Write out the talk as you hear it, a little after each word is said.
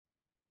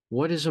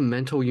What is a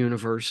mental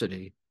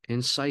university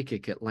in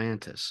psychic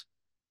Atlantis?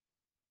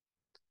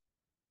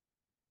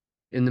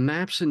 In the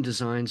maps and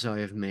designs I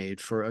have made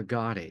for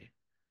Agade,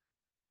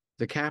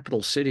 the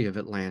capital city of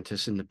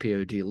Atlantis in the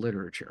POD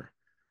literature,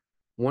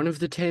 one of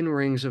the 10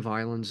 rings of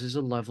islands is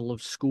a level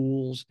of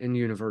schools and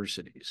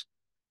universities.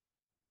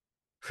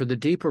 For the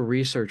deeper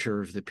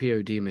researcher of the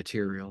POD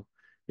material,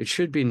 it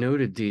should be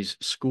noted these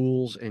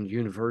schools and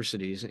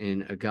universities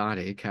in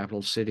Agade,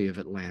 capital city of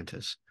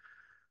Atlantis,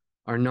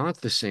 are not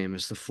the same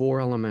as the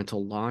four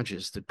elemental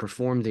lodges that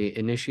perform the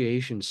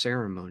initiation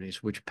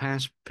ceremonies which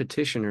pass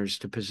petitioners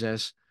to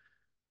possess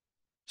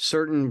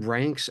certain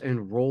ranks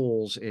and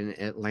roles in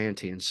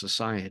Atlantean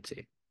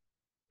society.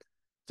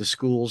 The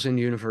schools and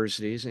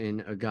universities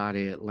in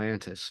Agade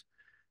Atlantis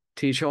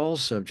teach all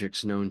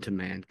subjects known to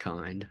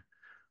mankind,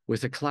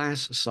 with a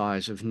class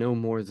size of no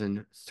more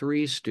than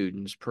 3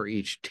 students per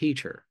each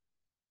teacher.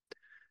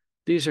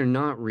 These are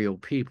not real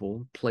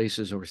people,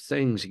 places, or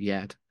things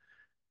yet,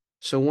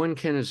 so one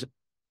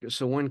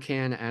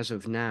can, as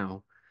of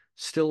now,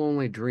 still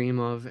only dream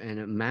of and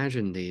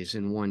imagine these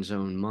in one's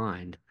own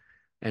mind,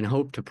 and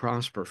hope to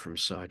prosper from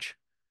such.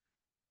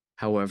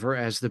 However,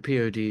 as the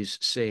POD's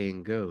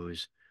saying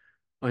goes,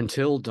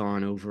 until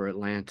dawn over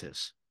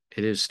Atlantis,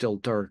 it is still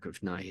dark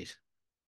of night.